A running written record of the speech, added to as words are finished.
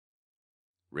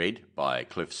Read by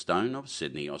Cliff Stone of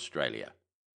Sydney, Australia.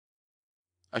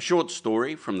 A short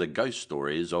story from the Ghost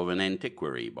Stories of an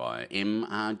Antiquary by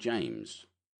M.R. James.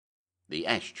 The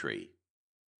Ash Tree.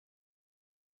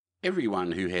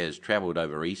 Everyone who has travelled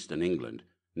over eastern England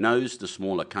knows the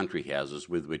smaller country houses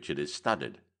with which it is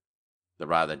studded. The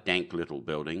rather dank little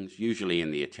buildings, usually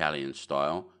in the Italian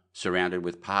style, surrounded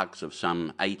with parks of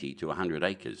some 80 to 100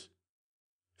 acres.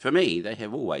 For me, they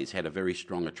have always had a very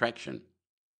strong attraction.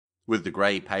 With the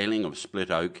grey paling of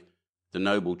split oak, the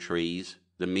noble trees,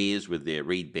 the meres with their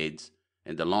reed beds,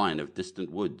 and the line of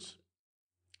distant woods.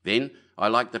 Then I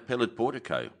like the pillared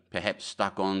portico, perhaps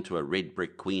stuck on to a red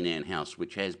brick Queen Anne house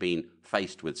which has been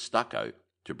faced with stucco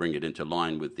to bring it into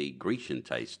line with the Grecian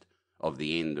taste of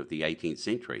the end of the 18th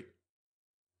century.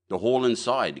 The hall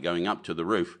inside going up to the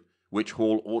roof, which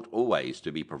hall ought always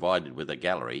to be provided with a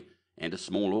gallery and a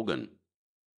small organ.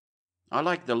 I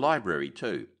like the library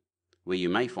too, where you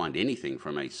may find anything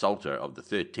from a Psalter of the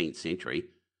 13th century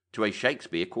to a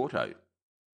Shakespeare quarto.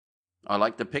 I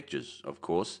like the pictures, of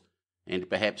course, and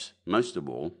perhaps most of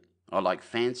all, I like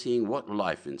fancying what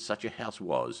life in such a house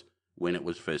was when it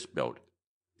was first built,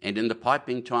 and in the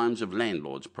piping times of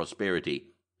landlords' prosperity,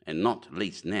 and not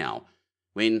least now,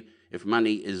 when, if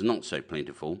money is not so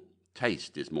plentiful,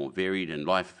 taste is more varied and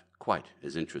life quite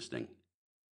as interesting.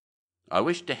 I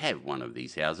wish to have one of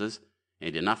these houses,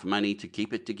 and enough money to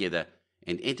keep it together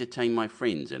and entertain my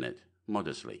friends in it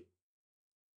modestly.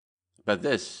 But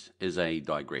this is a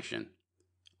digression.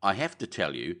 I have to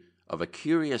tell you of a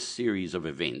curious series of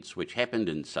events which happened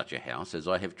in such a house as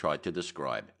I have tried to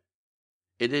describe.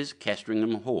 It is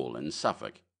Castringham Hall in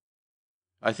Suffolk.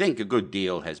 I think a good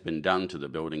deal has been done to the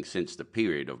building since the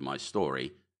period of my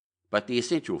story, but the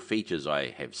essential features I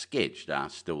have sketched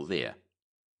are still there.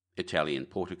 Italian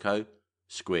portico,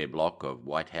 square block of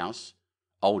white house,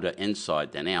 older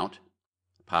inside than out,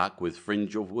 park with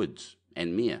fringe of woods,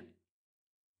 and mere.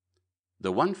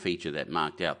 The one feature that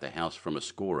marked out the house from a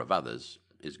score of others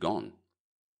is gone.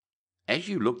 As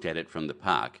you looked at it from the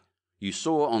park, you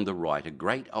saw on the right a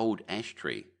great old ash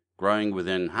tree growing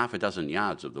within half a dozen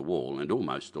yards of the wall and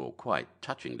almost or quite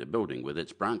touching the building with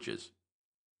its branches.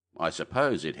 I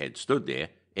suppose it had stood there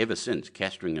ever since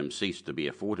Castringham ceased to be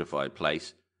a fortified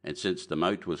place and since the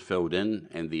moat was filled in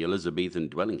and the Elizabethan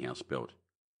dwelling house built.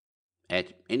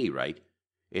 At any rate,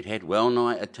 it had well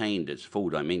nigh attained its full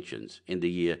dimensions in the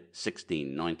year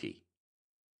 1690.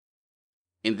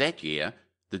 In that year,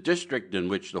 the district in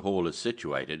which the hall is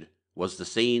situated was the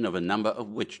scene of a number of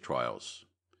witch trials.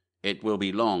 It will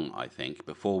be long, I think,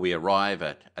 before we arrive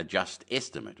at a just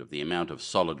estimate of the amount of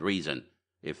solid reason,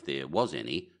 if there was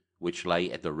any, which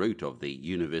lay at the root of the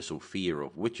universal fear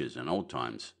of witches in old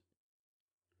times.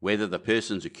 Whether the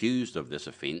persons accused of this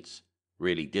offence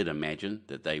really did imagine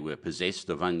that they were possessed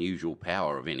of unusual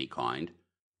power of any kind,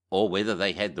 or whether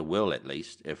they had the will at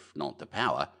least, if not the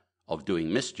power, of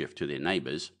doing mischief to their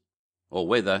neighbours, or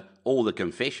whether all the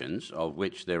confessions, of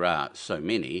which there are so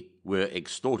many, were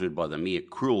extorted by the mere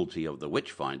cruelty of the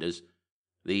witch-finders,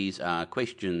 these are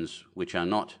questions which are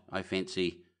not, I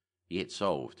fancy, yet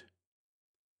solved.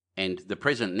 And the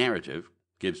present narrative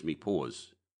gives me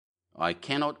pause. I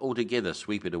cannot altogether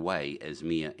sweep it away as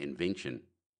mere invention.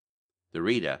 The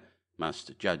reader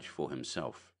must judge for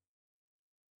himself.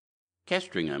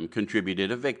 Castringham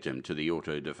contributed a victim to the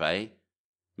auto da fe.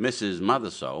 Mrs.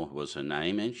 Mothersole was her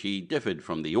name, and she differed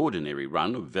from the ordinary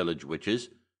run of village witches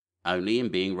only in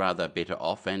being rather better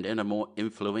off and in a more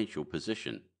influential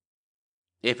position.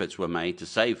 Efforts were made to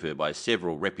save her by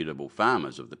several reputable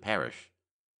farmers of the parish.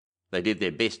 They did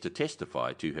their best to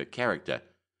testify to her character,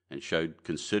 and showed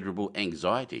considerable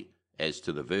anxiety as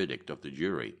to the verdict of the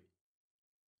jury.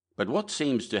 But what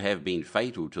seems to have been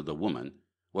fatal to the woman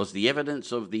was the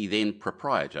evidence of the then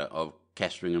proprietor of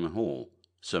Castringham Hall,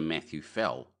 Sir Matthew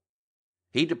Fell.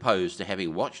 He deposed to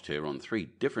having watched her on 3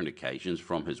 different occasions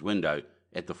from his window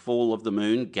at the fall of the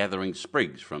moon gathering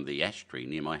sprigs from the ash tree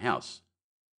near my house.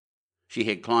 She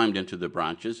had climbed into the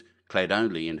branches, clad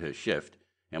only in her shift,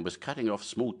 and was cutting off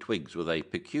small twigs with a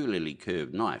peculiarly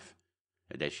curved knife,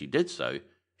 and as she did so,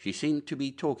 she seemed to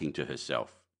be talking to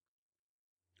herself.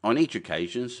 On each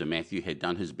occasion Sir Matthew had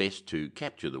done his best to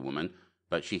capture the woman,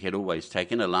 but she had always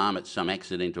taken alarm at some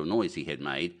accidental noise he had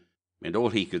made, and all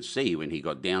he could see when he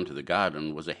got down to the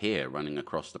garden was a hare running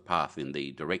across the path in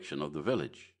the direction of the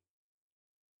village.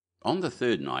 On the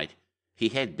 3rd night he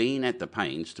had been at the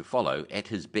pains to follow at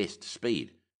his best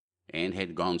speed, and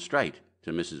had gone straight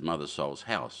to Mrs. Mothersole's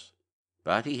house,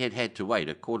 but he had had to wait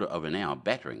a quarter of an hour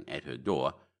battering at her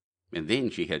door, and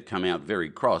then she had come out very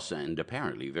cross and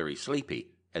apparently very sleepy,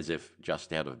 as if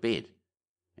just out of bed,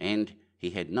 and he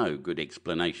had no good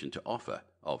explanation to offer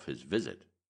of his visit.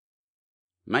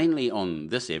 Mainly on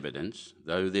this evidence,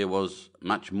 though there was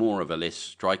much more of a less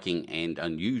striking and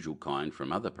unusual kind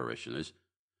from other parishioners,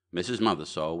 Mrs.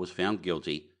 Mothersole was found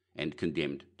guilty and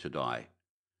condemned to die.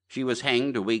 She was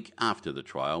hanged a week after the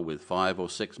trial with 5 or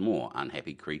 6 more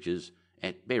unhappy creatures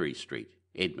at Berry Street,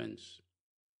 Edmonds.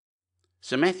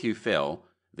 Sir Matthew Fell,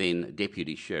 then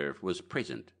Deputy Sheriff, was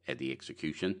present at the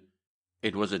execution.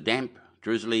 It was a damp,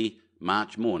 drizzly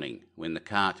March morning when the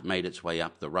cart made its way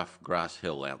up the rough grass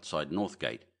hill outside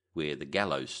Northgate, where the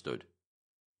gallows stood.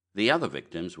 The other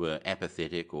victims were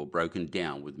apathetic or broken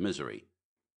down with misery.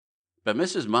 But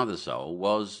Mrs. Mothersole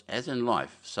was, as in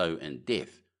life, so in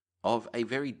death, of a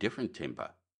very different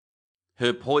temper.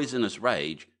 Her poisonous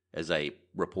rage, as a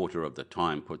reporter of the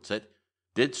time puts it,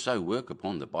 did so work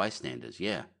upon the bystanders,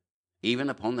 even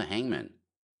upon the hangman,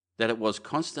 that it was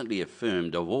constantly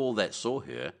affirmed of all that saw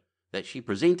her that she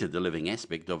presented the living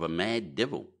aspect of a mad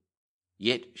devil.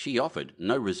 Yet she offered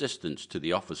no resistance to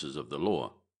the officers of the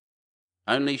law.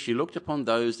 Only she looked upon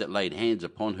those that laid hands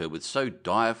upon her with so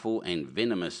direful and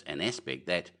venomous an aspect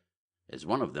that, as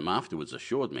one of them afterwards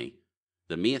assured me,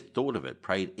 the mere thought of it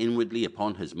preyed inwardly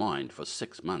upon his mind for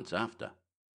 6 months after.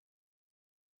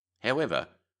 However,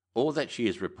 all that she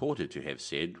is reported to have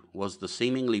said was the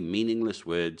seemingly meaningless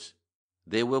words,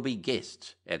 "There will be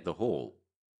guests at the hall,"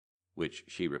 which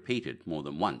she repeated more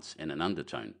than once in an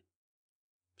undertone.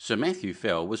 Sir Matthew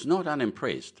Fell was not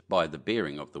unimpressed by the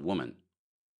bearing of the woman.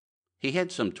 He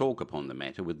had some talk upon the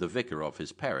matter with the vicar of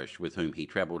his parish, with whom he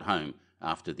travelled home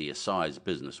after the assize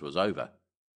business was over.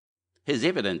 His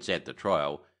evidence at the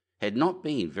trial had not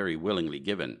been very willingly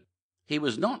given. He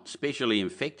was not specially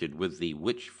infected with the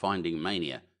witch-finding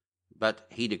mania, but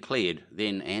he declared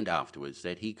then and afterwards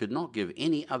that he could not give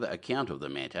any other account of the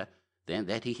matter than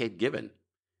that he had given,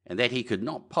 and that he could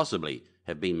not possibly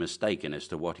have been mistaken as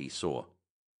to what he saw.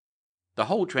 The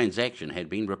whole transaction had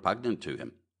been repugnant to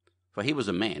him, for he was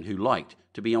a man who liked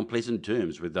to be on pleasant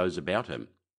terms with those about him.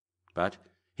 But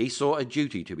he saw a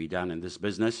duty to be done in this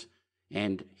business,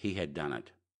 and he had done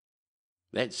it.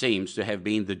 That seems to have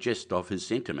been the gist of his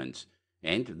sentiments,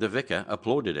 and the vicar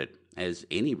applauded it, as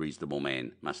any reasonable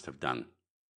man must have done.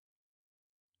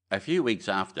 A few weeks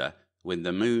after, when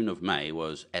the moon of May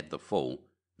was at the full,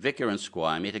 vicar and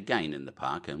squire met again in the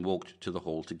park and walked to the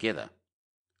hall together.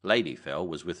 Lady Fell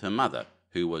was with her mother,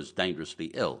 who was dangerously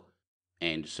ill,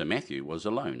 and Sir Matthew was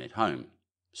alone at home.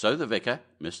 So the vicar,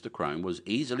 Mr. Crome, was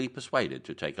easily persuaded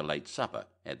to take a late supper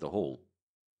at the hall.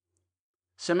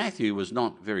 Sir Matthew was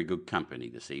not very good company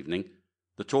this evening.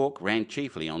 The talk ran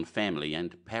chiefly on family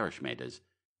and parish matters,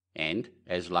 and,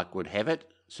 as luck would have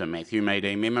it, Sir Matthew made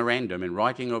a memorandum in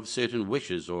writing of certain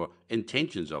wishes or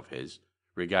intentions of his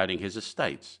regarding his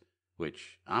estates,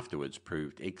 which afterwards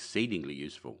proved exceedingly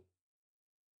useful.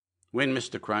 When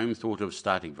Mr. Crome thought of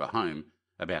starting for home,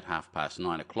 about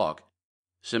 9:30,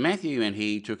 Sir Matthew and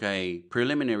he took a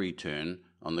preliminary turn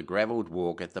on the gravelled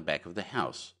walk at the back of the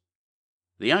house.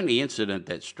 The only incident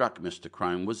that struck Mr.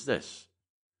 Crome was this.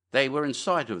 They were in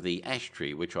sight of the ash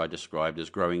tree which I described as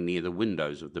growing near the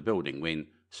windows of the building, when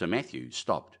Sir Matthew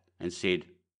stopped and said,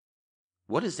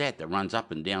 "What is that runs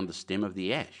up and down the stem of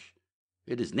the ash?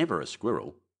 It is never a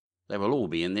squirrel. They will all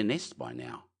be in their nests by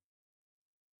now."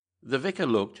 The vicar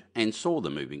looked and saw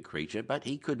the moving creature, but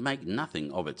he could make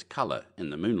nothing of its colour in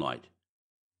the moonlight.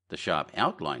 The sharp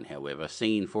outline, however,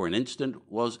 seen for an instant,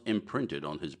 was imprinted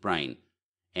on his brain,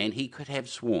 and he could have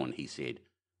sworn, he said,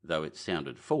 though it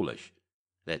sounded foolish,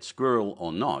 that squirrel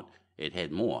or not, it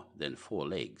had more than 4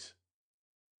 legs.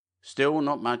 Still,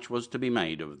 not much was to be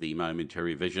made of the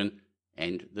momentary vision,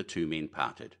 and the 2 men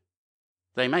parted.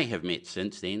 They may have met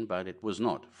since then, but it was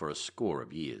not for a score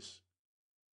of years.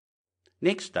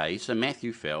 Next day Sir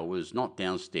Matthew Fell was not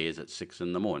downstairs at 6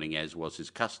 in the morning, as was his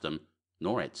custom,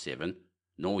 nor at 7,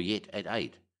 nor yet at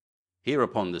 8.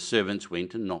 Hereupon the servants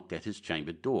went and knocked at his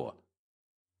chamber door.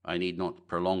 I need not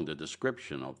prolong the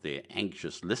description of their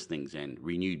anxious listenings and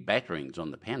renewed batterings on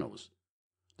the panels.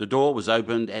 The door was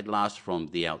opened at last from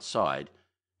the outside,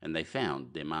 and they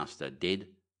found their master dead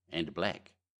and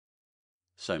black.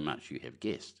 So much you have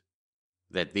guessed.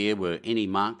 That there were any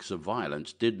marks of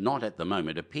violence did not at the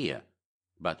moment appear,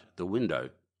 but the window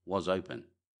was open.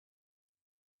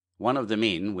 One of the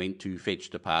men went to fetch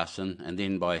the parson, and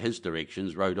then by his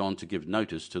directions rode on to give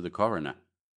notice to the coroner.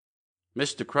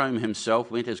 Mr. Crome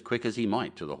himself went as quick as he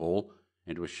might to the hall,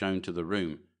 and was shown to the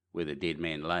room where the dead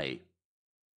man lay.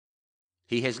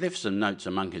 He has left some notes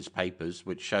among his papers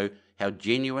which show how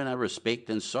genuine a respect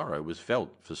and sorrow was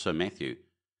felt for Sir Matthew,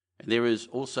 and there is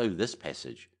also this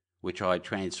passage, which I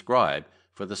transcribe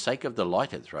for the sake of the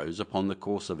light it throws upon the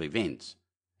course of events,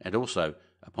 and also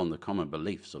upon the common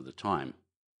beliefs of the time.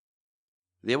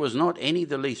 There was not any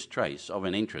the least trace of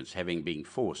an entrance having been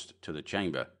forced to the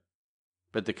chamber,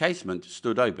 but the casement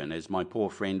stood open as my poor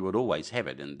friend would always have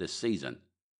it in this season.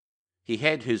 He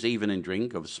had his evening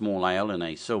drink of small ale in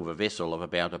a silver vessel of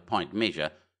about a pint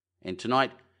measure, and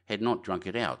tonight had not drunk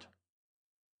it out.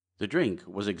 The drink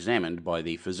was examined by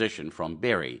the physician from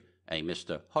Bury, a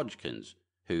Mr. Hodgkins,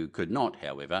 who could not,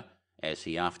 however, as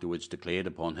he afterwards declared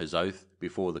upon his oath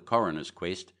before the coroner's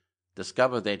quest,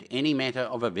 discover that any matter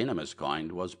of a venomous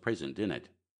kind was present in it.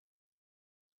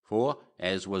 For,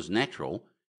 as was natural,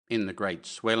 in the great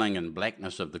swelling and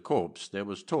blackness of the corpse there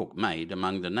was talk made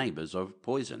among the neighbours of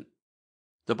poison.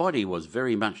 The body was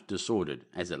very much disordered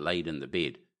as it laid in the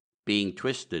bed, being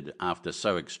twisted after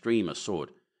so extreme a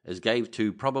sort as gave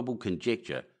to probable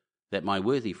conjecture that my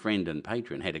worthy friend and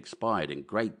patron had expired in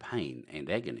great pain and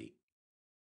agony.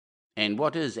 And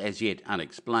what is as yet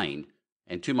unexplained,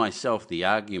 and to myself the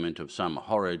argument of some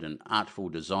horrid and artful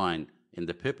design in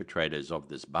the perpetrators of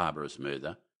this barbarous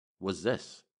murder, was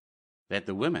this, that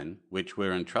the women which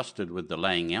were entrusted with the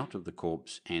laying out of the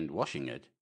corpse and washing it,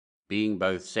 being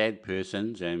both sad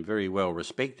persons and very well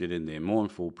respected in their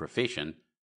mournful profession,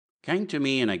 came to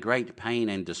me in a great pain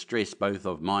and distress both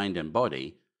of mind and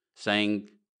body, saying,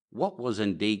 what was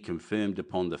indeed confirmed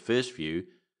upon the first view,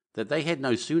 that they had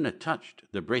no sooner touched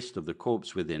the breast of the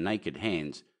corpse with their naked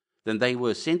hands than they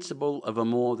were sensible of a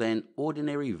more than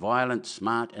ordinary violent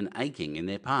smart and aching in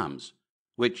their palms,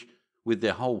 which, with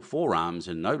their whole forearms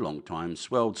in no long time,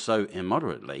 swelled so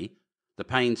immoderately, the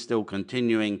pain still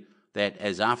continuing, that,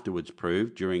 as afterwards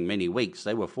proved, during many weeks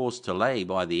they were forced to lay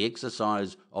by the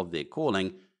exercise of their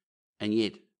calling, and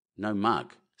yet no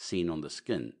mark seen on the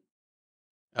skin.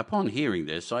 Upon hearing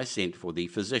this, I sent for the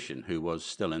physician, who was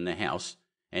still in the house,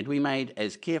 and we made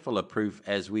as careful a proof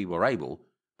as we were able,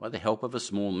 by the help of a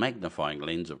small magnifying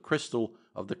lens of crystal,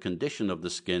 of the condition of the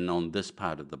skin on this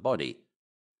part of the body,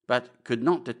 but could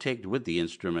not detect with the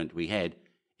instrument we had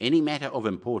any matter of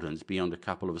importance beyond a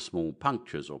couple of small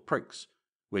punctures or pricks,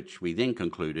 which we then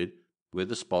concluded were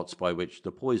the spots by which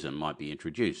the poison might be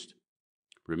introduced,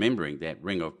 remembering that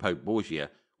ring of Pope Borgia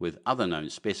with other known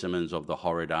specimens of the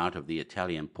horrid art of the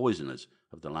Italian poisoners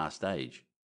of the last age.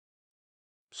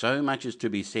 So much is to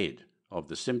be said of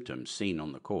the symptoms seen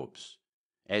on the corpse.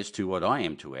 As to what I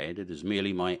am to add, it is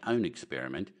merely my own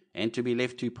experiment, and to be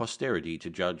left to posterity to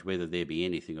judge whether there be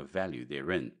anything of value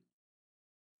therein.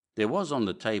 There was on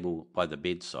the table by the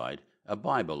bedside a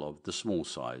Bible of the small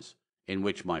size, in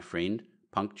which my friend,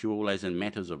 punctual as in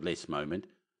matters of less moment,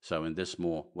 so in this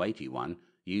more weighty one,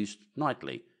 used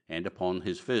nightly, and upon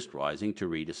his first rising to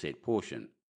read a set portion.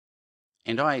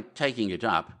 And I, taking it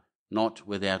up, not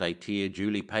without a tear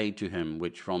duly paid to him,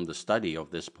 which from the study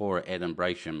of this poor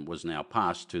adumbration was now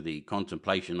passed to the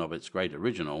contemplation of its great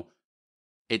original,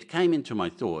 it came into my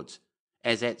thoughts,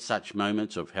 as at such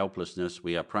moments of helplessness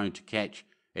we are prone to catch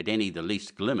at any the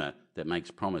least glimmer that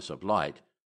makes promise of light,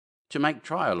 to make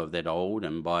trial of that old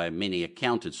and by many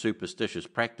accounted superstitious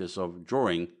practice of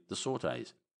drawing the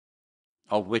sortes,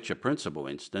 of which a principal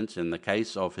instance, in the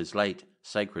case of his late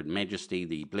sacred majesty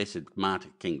the blessed martyr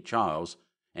King Charles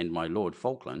and my Lord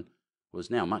Falkland, was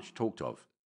now much talked of.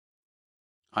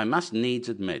 I must needs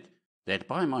admit that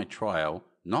by my trial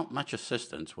not much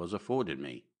assistance was afforded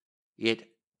me, yet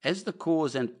as the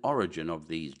cause and origin of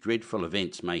these dreadful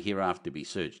events may hereafter be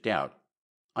searched out,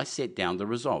 I set down the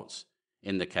results.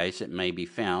 In the case it may be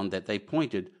found that they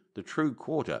pointed the true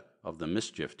quarter of the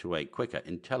mischief to a quicker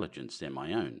intelligence than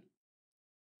my own.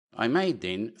 I made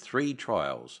then 3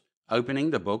 trials,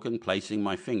 opening the book and placing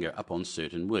my finger upon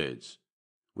certain words,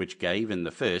 which gave in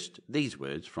the first these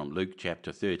words from Luke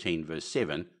chapter 13 verse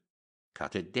 7,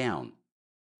 cut it down.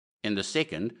 In the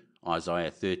second,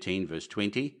 Isaiah 13 verse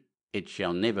 20, it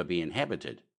shall never be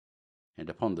inhabited. And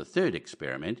upon the third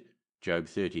experiment, Job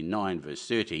 39 verse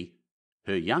 30,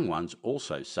 her young ones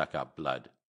also suck up blood.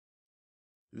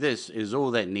 This is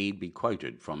all that need be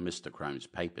quoted from Mr. Crome's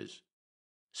papers.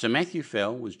 Sir Matthew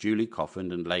Fell was duly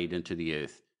coffined and laid into the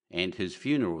earth, and his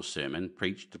funeral sermon,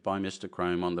 preached by Mr.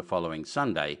 Crome on the following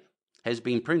Sunday, has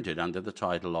been printed under the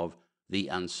title of The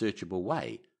Unsearchable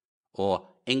Way, or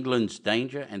England's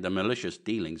Danger and the Malicious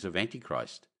Dealings of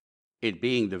Antichrist, it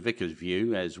being the vicar's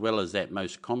view, as well as that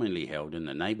most commonly held in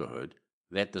the neighbourhood,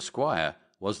 that the squire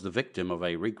was the victim of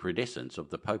a recrudescence of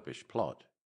the popish plot.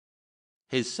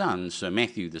 His son, Sir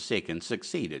Matthew II,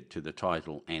 succeeded to the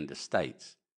title and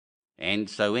estates, and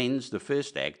so ends the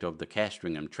first act of the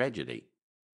Castringham tragedy.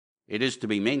 It is to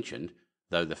be mentioned,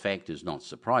 though the fact is not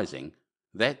surprising,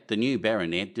 that the new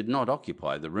baronet did not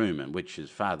occupy the room in which his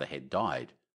father had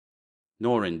died,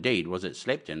 nor indeed was it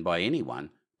slept in by anyone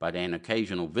but an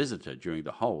occasional visitor during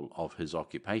the whole of his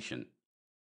occupation.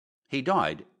 He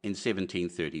died in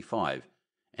 1735,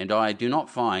 and I do not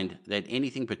find that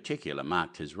anything particular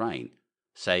marked his reign,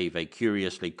 save a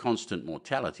curiously constant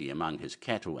mortality among his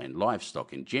cattle and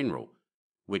livestock in general,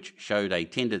 which showed a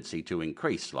tendency to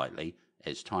increase slightly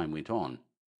as time went on.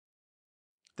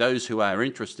 Those who are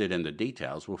interested in the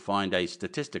details will find a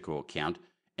statistical account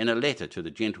in a letter to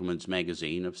the Gentleman's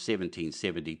Magazine of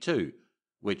 1772,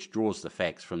 which draws the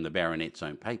facts from the baronet's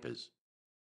own papers.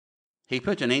 He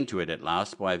put an end to it at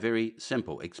last by a very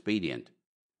simple expedient,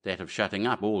 that of shutting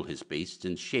up all his beasts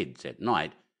in sheds at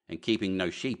night and keeping no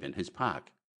sheep in his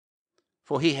park.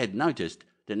 For he had noticed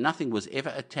that nothing was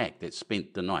ever attacked that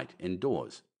spent the night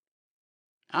indoors.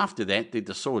 After that, the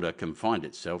disorder confined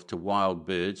itself to wild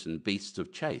birds and beasts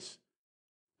of chase.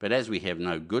 But as we have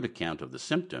no good account of the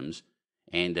symptoms,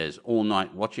 and as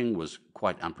all-night watching was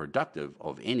quite unproductive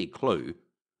of any clue,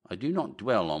 I do not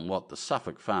dwell on what the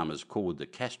Suffolk farmers called the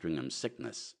Castringham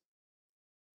sickness.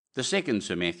 The second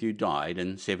Sir Matthew died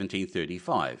in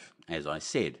 1735, as I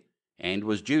said, and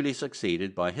was duly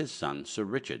succeeded by his son Sir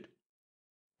Richard.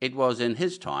 It was in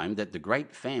his time that the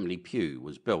great family pew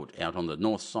was built out on the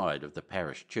north side of the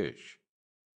parish church.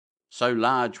 So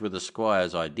large were the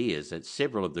squire's ideas that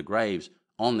several of the graves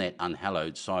on that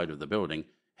unhallowed side of the building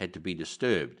had to be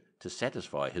disturbed to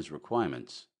satisfy his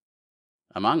requirements.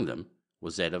 Among them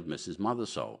was that of Mrs.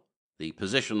 Mothersole, the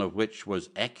position of which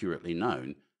was accurately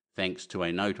known, thanks to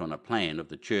a note on a plan of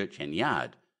the church and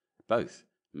yard, both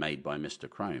made by Mr.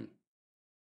 Crome.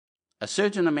 A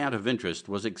certain amount of interest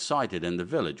was excited in the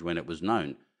village when it was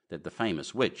known that the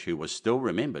famous witch, who was still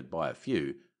remembered by a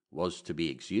few, was to be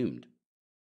exhumed.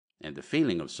 And the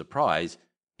feeling of surprise,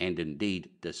 and indeed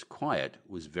disquiet,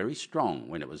 was very strong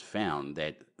when it was found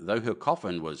that, though her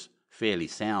coffin was fairly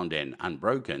sound and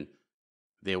unbroken,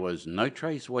 there was no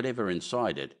trace whatever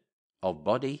inside it of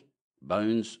body,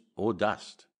 bones, or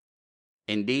dust.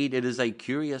 Indeed, it is a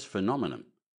curious phenomenon,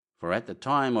 for at the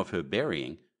time of her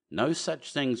burying, no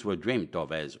such things were dreamt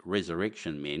of as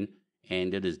resurrection men,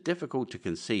 and it is difficult to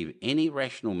conceive any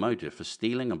rational motive for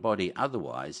stealing a body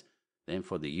otherwise than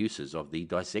for the uses of the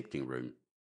dissecting room.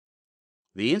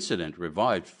 The incident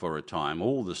revived for a time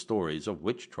all the stories of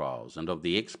witch trials and of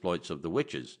the exploits of the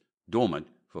witches, dormant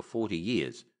for 40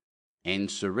 years,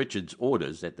 and Sir Richard's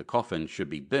orders that the coffin should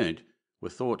be burnt were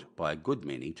thought by a good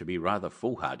many to be rather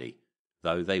foolhardy,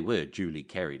 though they were duly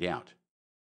carried out.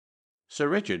 Sir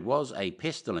Richard was a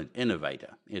pestilent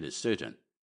innovator, it is certain.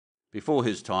 Before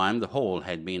his time the hall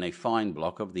had been a fine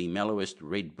block of the mellowest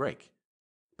red brick,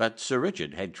 but Sir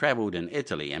Richard had travelled in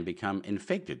Italy and become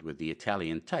infected with the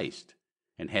Italian taste,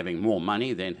 and having more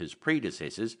money than his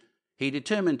predecessors, he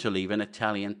determined to leave an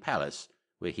Italian palace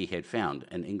where he had found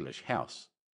an English house.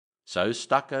 So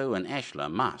stucco and ashlar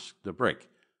masked the brick.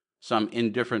 Some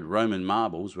indifferent Roman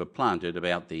marbles were planted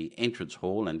about the entrance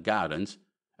hall and gardens.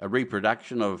 A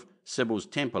reproduction of Sybil's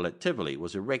Temple at Tivoli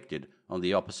was erected on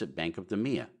the opposite bank of the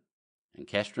Mere, and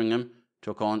Castringham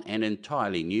took on an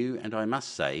entirely new and, I must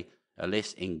say, a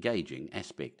less engaging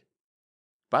aspect.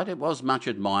 But it was much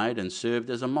admired and served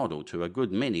as a model to a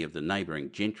good many of the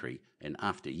neighbouring gentry in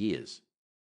after years.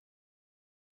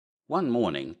 One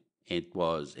morning, it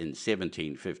was in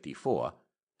 1754,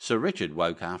 Sir Richard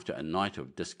woke after a night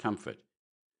of discomfort.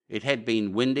 It had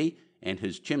been windy, and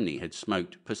his chimney had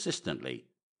smoked persistently,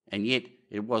 and yet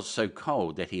it was so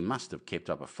cold that he must have kept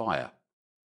up a fire.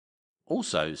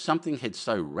 Also, something had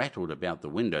so rattled about the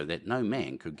window that no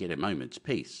man could get a moment's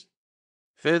peace.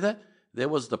 Further, there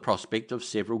was the prospect of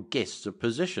several guests of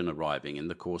position arriving in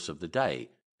the course of the day,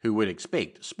 who would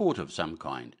expect sport of some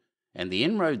kind, and the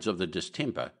inroads of the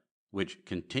distemper, which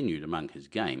continued among his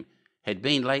game, had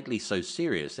been lately so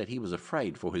serious that he was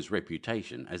afraid for his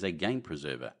reputation as a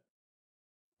game-preserver.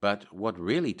 But what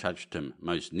really touched him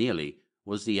most nearly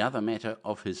was the other matter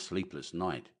of his sleepless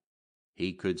night.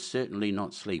 He could certainly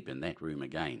not sleep in that room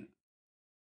again.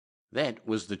 That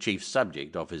was the chief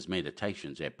subject of his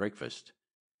meditations at breakfast,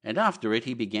 and after it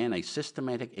he began a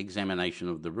systematic examination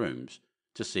of the rooms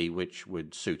to see which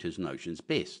would suit his notions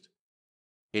best.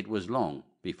 It was long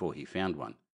before he found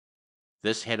one.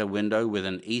 This had a window with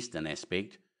an eastern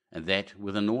aspect, and that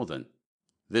with a northern.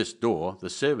 This door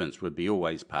the servants would be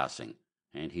always passing,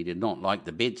 and he did not like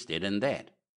the bedstead in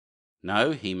that. No,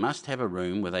 he must have a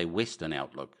room with a western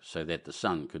outlook, so that the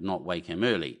sun could not wake him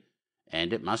early,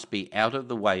 and it must be out of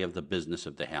the way of the business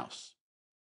of the house.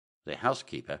 The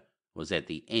housekeeper was at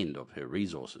the end of her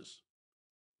resources.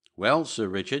 "Well, Sir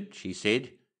Richard," she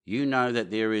said, "you know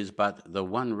that there is but the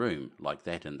one room like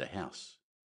that in the house."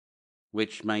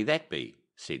 "Which may that be?"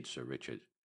 said Sir Richard.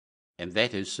 "And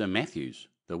that is Sir Matthew's,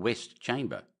 the west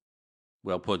chamber."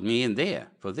 "Well, put me in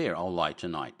there, for there I'll lie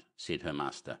tonight," said her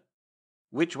master.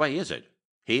 Which way is it?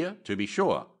 Here, to be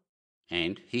sure.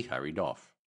 And he hurried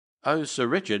off. Oh, Sir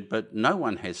Richard, but no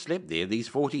one has slept there these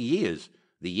 40 years.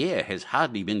 The air has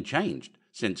hardly been changed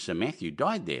since Sir Matthew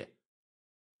died there.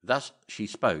 Thus she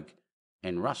spoke,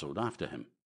 and rustled after him.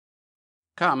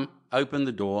 Come, open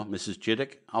the door, Mrs.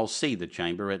 Chiddock. I'll see the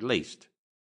chamber at least.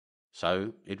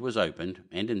 So it was opened,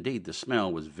 and indeed the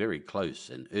smell was very close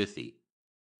and earthy.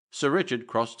 Sir Richard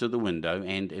crossed to the window,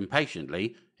 and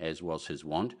impatiently, as was his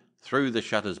wont, threw the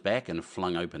shutters back and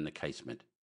flung open the casement.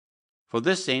 For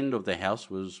this end of the house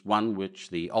was one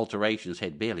which the alterations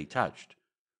had barely touched,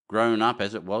 grown up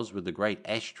as it was with the great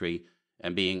ash tree,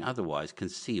 and being otherwise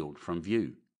concealed from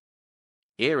view.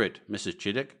 Air it, Mrs.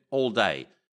 Chiddock, all day,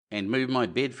 and move my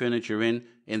bed furniture in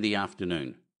the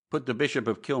afternoon. Put the Bishop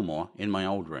of Kilmore in my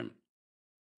old room.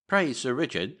 Pray, Sir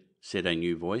Richard, said a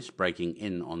new voice, breaking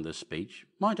in on this speech,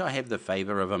 might I have the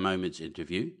favour of a moment's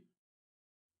interview?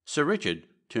 Sir Richard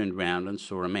turned round and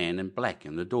saw a man in black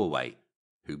in the doorway,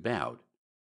 who bowed.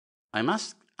 I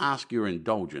must ask your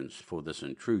indulgence for this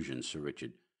intrusion, Sir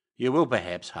Richard. You will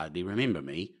perhaps hardly remember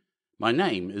me. My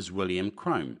name is William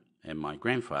Crome, and my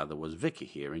grandfather was vicar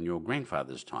here in your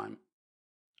grandfather's time.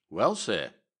 Well,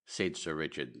 sir, said Sir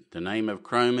Richard, the name of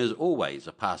Crome is always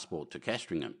a passport to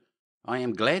Castringham. I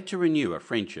am glad to renew a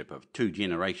friendship of 2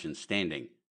 generations standing.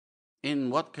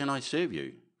 In what can I serve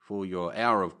you? For your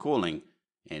hour of calling,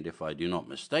 and if I do not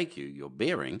mistake you, your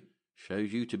bearing,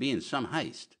 shows you to be in some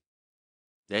haste.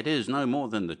 That is no more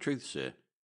than the truth, sir.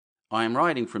 I am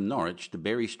riding from Norwich to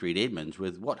Berry Street, Edmonds,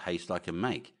 with what haste I can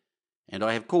make, and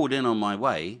I have called in on my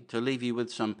way to leave you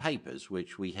with some papers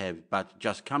which we have but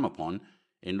just come upon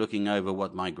in looking over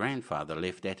what my grandfather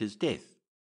left at his death.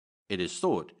 It is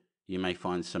thought you may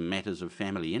find some matters of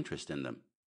family interest in them.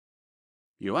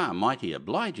 You are mighty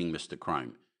obliging, Mr.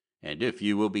 Crome, and if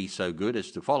you will be so good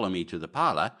as to follow me to the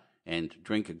parlour and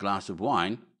drink a glass of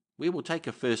wine, we will take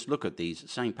a first look at these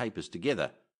same papers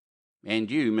together.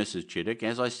 And you, Mrs. Chiddock,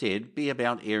 as I said, be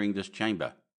about airing this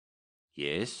chamber.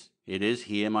 Yes, it is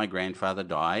here my grandfather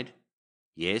died.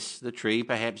 Yes, the tree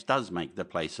perhaps does make the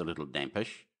place a little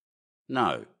dampish.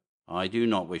 No, I do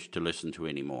not wish to listen to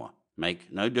any more.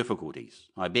 Make no difficulties,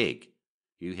 I beg.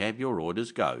 You have your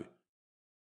orders, go.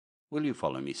 Will you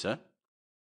follow me, sir?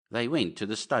 They went to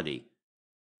the study.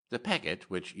 The packet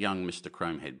which young Mr.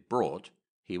 Crome had brought,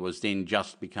 he was then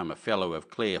just become a Fellow of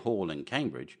Clare Hall in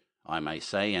Cambridge, I may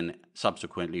say, and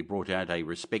subsequently brought out a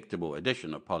respectable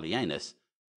edition of Polyaenus,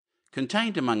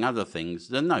 contained among other things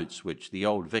the notes which the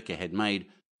old vicar had made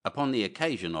upon the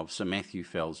occasion of Sir Matthew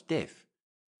Fell's death,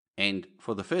 and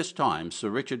for the first time Sir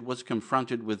Richard was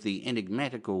confronted with the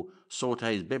enigmatical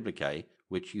sortes biblicae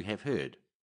which you have heard.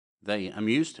 They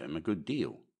amused him a good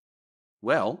deal.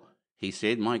 Well, he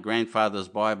said, my grandfather's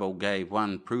Bible gave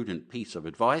one prudent piece of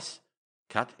advice: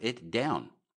 cut it down.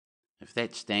 If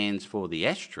that stands for the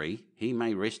ash tree, he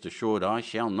may rest assured I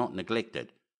shall not neglect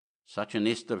it. Such a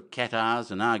nest of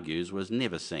catars and argues was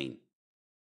never seen.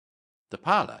 The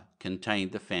parlour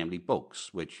contained the family books,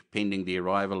 which, pending the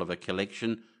arrival of a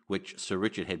collection which Sir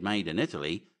Richard had made in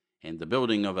Italy, and the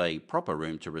building of a proper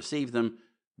room to receive them,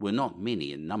 were not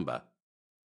many in number.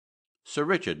 Sir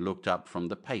Richard looked up from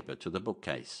the paper to the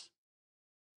bookcase.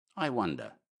 I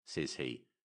wonder, says he,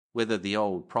 whether the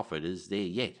old prophet is there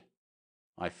yet.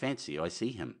 I fancy I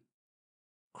see him.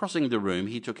 Crossing the room,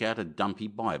 he took out a dumpy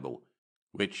Bible,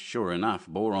 which sure enough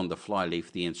bore on the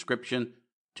flyleaf the inscription,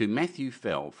 To Matthew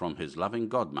Fell from his loving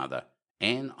godmother,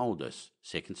 Anne Aldous,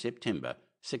 2nd September,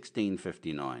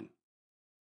 1659.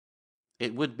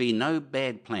 It would be no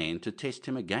bad plan to test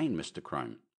him again, Mr.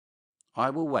 Crome. I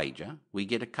will wager we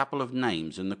get a couple of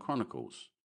names in the Chronicles.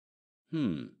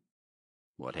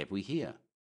 What have we here?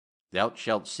 Thou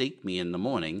shalt seek me in the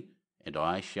morning, and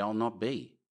I shall not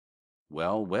be.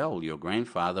 Well, well, your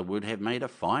grandfather would have made a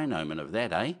fine omen of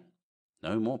that, eh?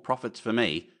 No more profits for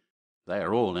me. They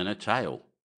are all in a tale.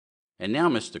 And now,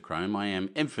 Mr. Crome, I am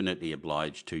infinitely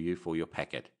obliged to you for your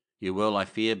packet. You will, I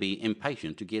fear, be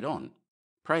impatient to get on.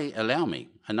 Pray allow me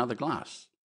another glass.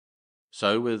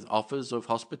 So, with offers of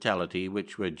hospitality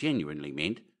which were genuinely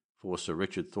meant, for Sir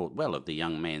Richard thought well of the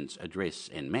young man's address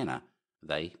and manner,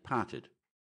 they parted.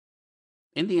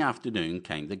 In the afternoon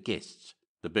came the guests,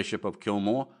 the Bishop of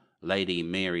Kilmore, Lady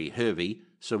Mary Hervey,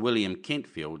 Sir William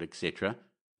Kentfield, etc.,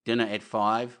 dinner at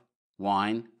 5,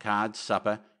 wine, cards,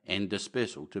 supper, and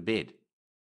dispersal to bed.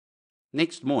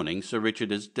 Next morning Sir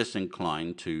Richard is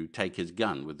disinclined to take his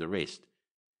gun with the rest.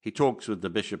 He talks with the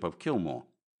Bishop of Kilmore.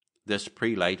 This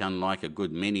prelate, unlike a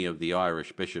good many of the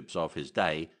Irish bishops of his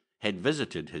day, had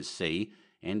visited his see,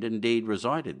 and indeed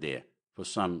resided there for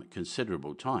some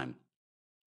considerable time.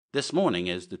 This morning,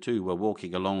 as the two were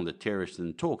walking along the terrace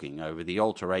and talking over the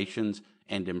alterations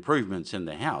and improvements in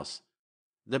the house,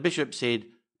 the bishop said,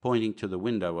 pointing to the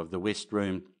window of the west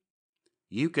room,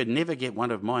 "You could never get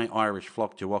one of my Irish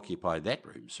flock to occupy that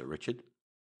room, Sir Richard."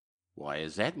 "Why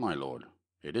is that, my lord?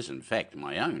 It is in fact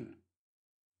my own."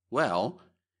 "Well,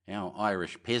 our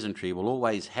Irish peasantry will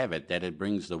always have it that it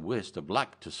brings the worst of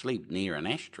luck to sleep near an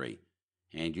ash tree,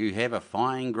 and you have a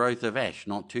fine growth of ash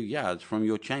not 2 yards from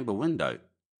your chamber window.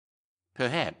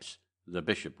 Perhaps," the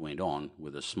bishop went on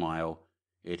with a smile,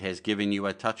 "it has given you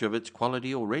a touch of its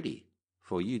quality already,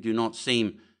 for you do not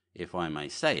seem, if I may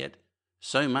say it,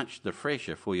 so much the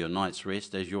fresher for your night's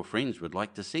rest as your friends would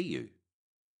like to see you."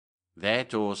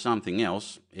 "That or something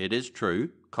else, it is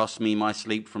true, cost me my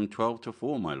sleep from 12 to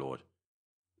 4, my lord.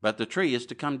 But the tree is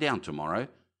to come down tomorrow,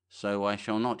 so I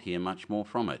shall not hear much more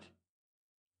from it."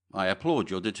 "I applaud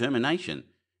your determination.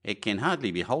 It can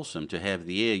hardly be wholesome to have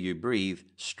the air you breathe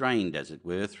strained, as it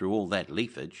were, through all that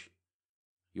leafage."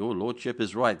 "Your lordship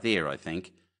is right there, I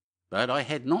think. But I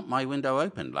had not my window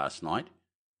opened last night.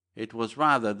 It was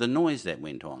rather the noise that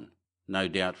went on, no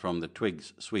doubt from the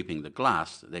twigs sweeping the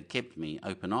glass, that kept me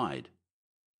open-eyed."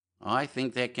 "I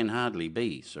think that can hardly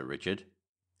be, Sir Richard.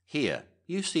 Here,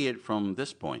 you see it from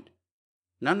this point.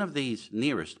 None of these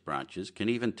nearest branches can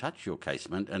even touch your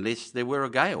casement unless there were a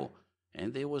gale,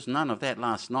 and there was none of that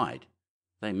last night.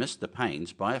 They missed the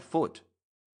panes by a foot."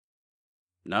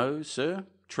 "No, sir,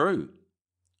 true.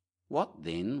 What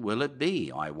then will it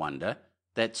be, I wonder,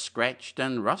 that scratched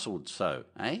and rustled so,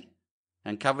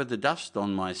 and covered the dust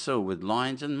on my sill with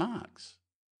lines and marks?"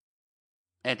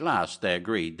 At last they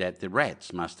agreed that the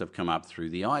rats must have come up through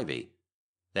the ivy.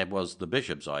 That was the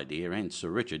bishop's idea, and Sir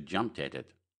Richard jumped at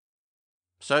it.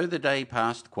 So the day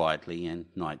passed quietly,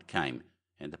 and night came,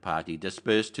 and the party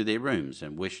dispersed to their rooms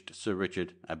and wished Sir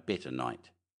Richard a better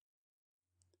night.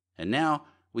 And now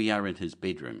we are in his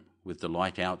bedroom, with the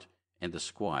light out and the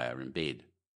squire in bed.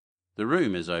 The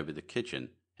room is over the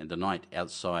kitchen, and the night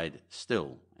outside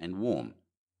still and warm,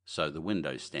 so the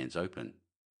window stands open.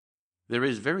 There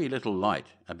is very little light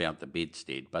about the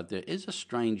bedstead, but there is a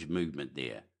strange movement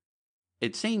there.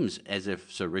 It seems as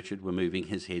if Sir Richard were moving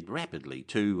his head rapidly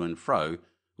to and fro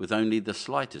with only the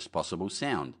slightest possible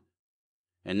sound.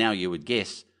 And now you would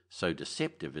guess, so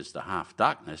deceptive is the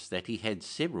half-darkness, that he had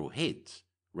several heads,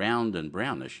 round and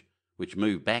brownish, which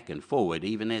move back and forward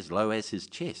even as low as his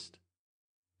chest.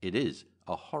 It is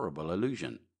a horrible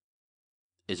illusion.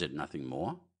 Is it nothing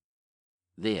more?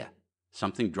 There,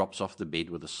 something drops off the bed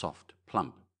with a soft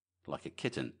plump, like a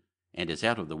kitten, and is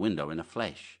out of the window in a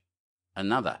flash.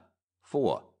 Another,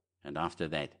 4, and after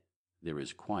that there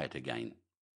is quiet again.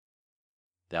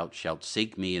 "Thou shalt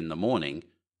seek me in the morning,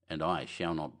 and I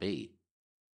shall not be."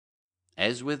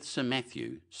 As with Sir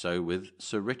Matthew, so with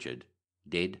Sir Richard,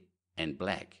 dead and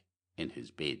black in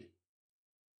his bed.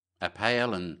 A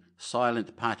pale and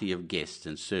silent party of guests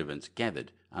and servants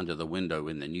gathered under the window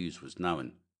when the news was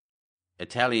known.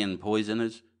 Italian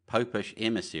poisoners, popish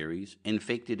emissaries,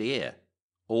 infected air,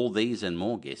 all these and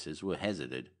more guesses were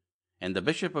hazarded, and the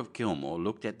Bishop of Kilmore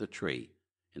looked at the tree,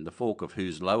 in the fork of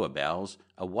whose lower boughs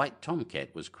a white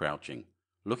tomcat was crouching,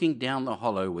 looking down the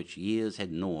hollow which years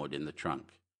had gnawed in the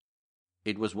trunk.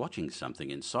 It was watching something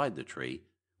inside the tree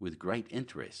with great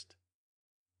interest.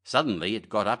 Suddenly it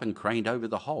got up and craned over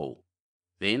the hole.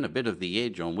 Then a bit of the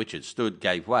edge on which it stood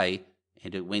gave way,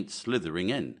 and it went slithering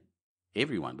in.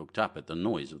 Everyone looked up at the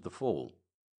noise of the fall.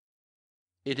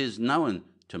 It is known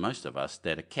to most of us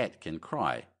that a cat can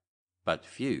cry, but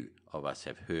few of us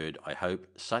have heard, I hope,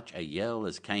 such a yell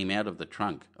as came out of the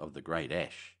trunk of the great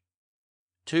ash.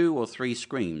 2 or 3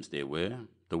 screams there were,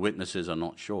 the witnesses are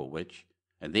not sure which,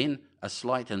 and then a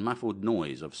slight and muffled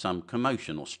noise of some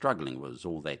commotion or struggling was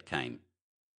all that came.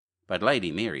 But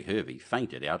Lady Mary Hervey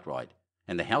fainted outright,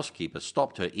 and the housekeeper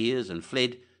stopped her ears and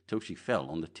fled till she fell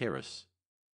on the terrace.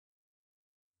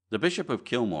 The Bishop of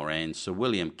Kilmore and Sir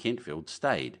William Kentfield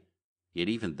stayed, yet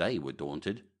even they were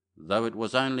daunted, though it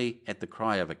was only at the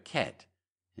cry of a cat,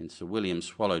 and Sir William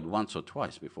swallowed once or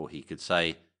twice before he could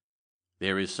say,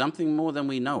 "There is something more than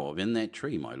we know of in that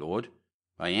tree, my lord.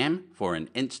 I am for an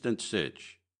instant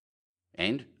search."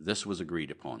 And this was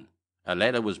agreed upon. A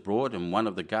ladder was brought, and one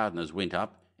of the gardeners went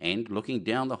up, and, looking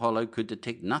down the hollow, could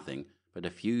detect nothing but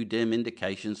a few dim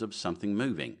indications of something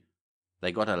moving.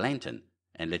 They got a lantern,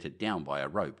 and let it down by a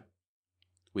rope.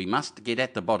 "We must get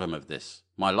at the bottom of this.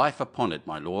 My life upon it,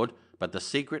 my lord, but the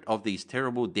secret of these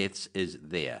terrible deaths is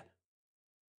there."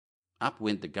 Up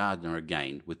went the gardener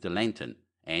again with the lantern,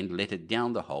 and let it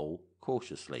down the hole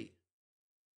cautiously.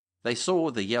 They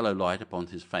saw the yellow light upon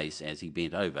his face as he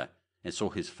bent over, and saw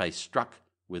his face struck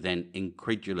with an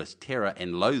incredulous terror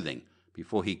and loathing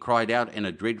before he cried out in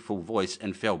a dreadful voice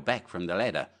and fell back from the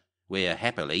ladder, where,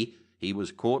 happily, he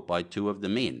was caught by two of the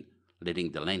men,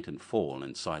 letting the lantern fall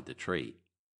inside the tree.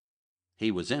 He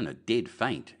was in a dead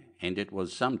faint, and it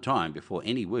was some time before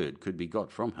any word could be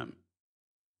got from him.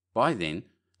 By then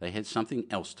they had something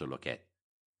else to look at.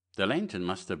 The lantern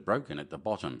must have broken at the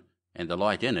bottom, and the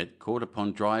light in it caught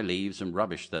upon dry leaves and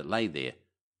rubbish that lay there,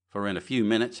 for in a few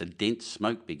minutes a dense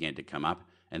smoke began to come up,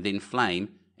 and then flame,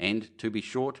 and, to be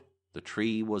short, the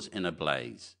tree was in a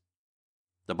blaze.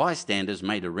 The bystanders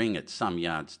made a ring at some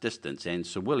yards' distance, and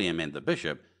Sir William and the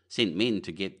bishop sent men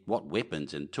to get what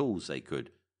weapons and tools they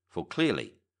could, for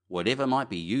clearly whatever might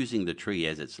be using the tree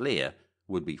as its lair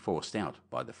would be forced out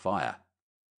by the fire.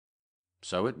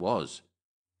 So it was.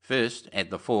 First, at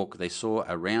the fork, they saw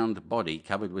a round body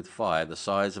covered with fire the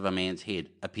size of a man's head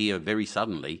appear very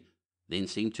suddenly, then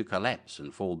seem to collapse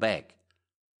and fall back.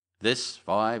 This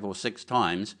 5 or 6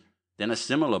 times, then a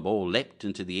similar ball leapt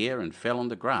into the air and fell on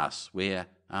the grass, where,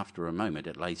 after a moment,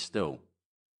 it lay still.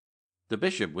 The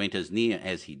bishop went as near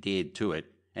as he dared to it,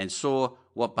 and saw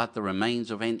what but the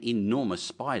remains of an enormous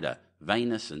spider,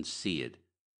 veinous and seared.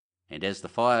 And as the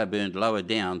fire burned lower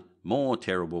down, more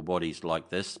terrible bodies like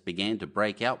this began to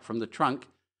break out from the trunk,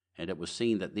 and it was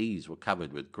seen that these were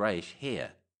covered with greyish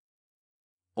hair.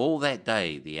 All that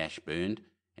day the ash burned,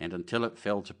 and until it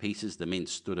fell to pieces the men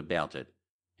stood about it,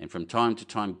 and from time to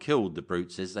time killed the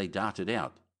brutes as they darted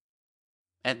out.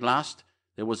 At last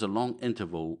there was a long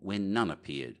interval when none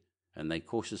appeared, and they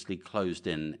cautiously closed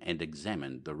in and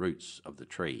examined the roots of the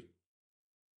tree.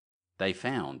 They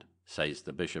found, says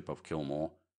the Bishop of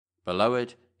Kilmore, below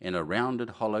it, in a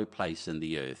rounded hollow place in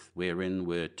the earth, wherein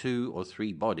were 2 or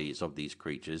 3 bodies of these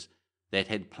creatures that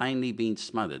had plainly been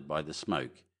smothered by the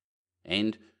smoke,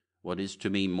 and, what is to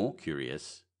me more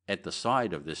curious, at the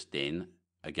side of this den,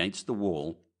 against the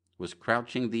wall, was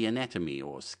crouching the anatomy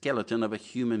or skeleton of a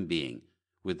human being,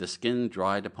 with the skin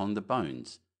dried upon the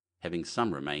bones, having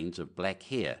some remains of black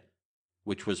hair,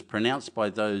 which was pronounced by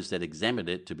those that examined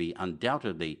it to be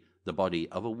undoubtedly the body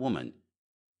of a woman,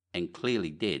 and clearly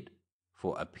dead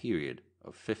for a period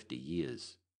of 50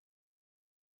 years.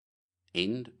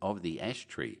 End of The Ash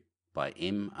Tree by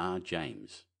M. R.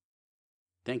 James.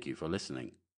 Thank you for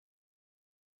listening.